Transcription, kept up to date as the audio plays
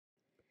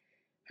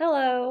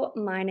Hello,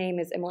 my name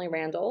is Emily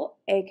Randall,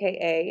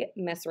 aka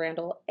Miss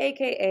Randall,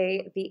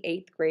 aka the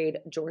 8th grade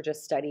Georgia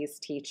Studies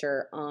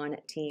teacher on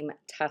Team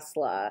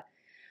Tesla.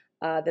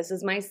 This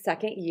is my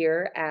second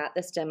year at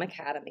the STEM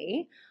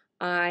Academy.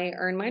 I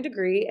earned my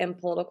degree in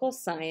political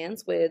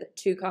science with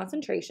two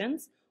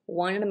concentrations,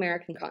 one in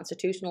American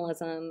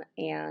constitutionalism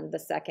and the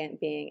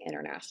second being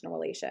international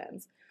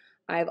relations.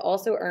 I've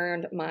also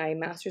earned my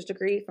master's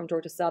degree from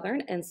Georgia Southern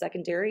in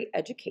secondary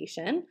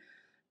education.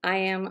 I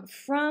am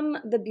from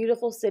the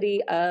beautiful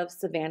city of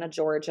Savannah,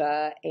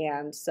 Georgia,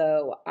 and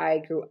so I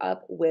grew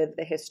up with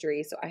the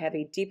history. So I have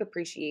a deep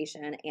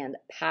appreciation and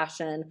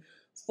passion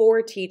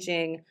for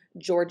teaching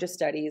Georgia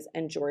studies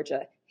and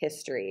Georgia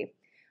history.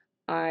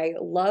 I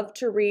love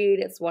to read.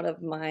 It's one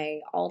of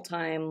my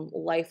all-time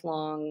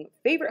lifelong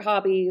favorite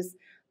hobbies.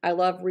 I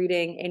love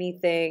reading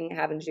anything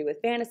having to do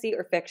with fantasy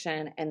or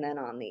fiction. And then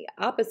on the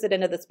opposite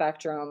end of the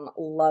spectrum,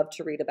 love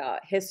to read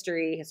about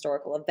history,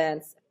 historical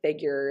events,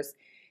 figures,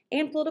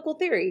 and political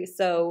theory.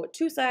 So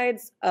two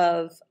sides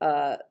of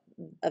a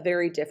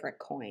very different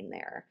coin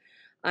there.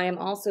 I am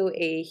also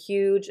a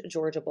huge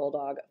Georgia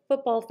Bulldog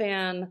football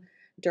fan.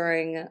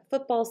 During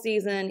football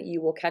season,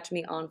 you will catch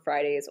me on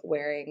Fridays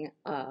wearing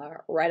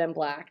red and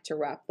black to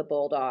rep the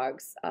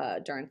Bulldogs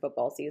during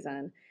football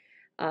season.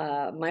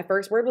 My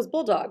first word was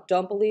Bulldog.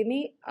 Don't believe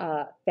me?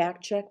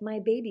 Fact check my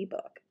baby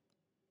book.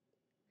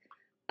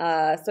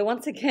 So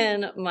once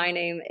again, my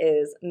name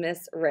is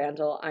Miss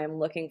Randall. I'm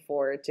looking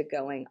forward to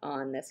going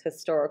on this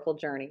historical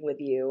journey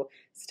with you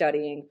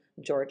studying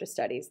Georgia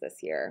studies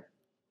this year.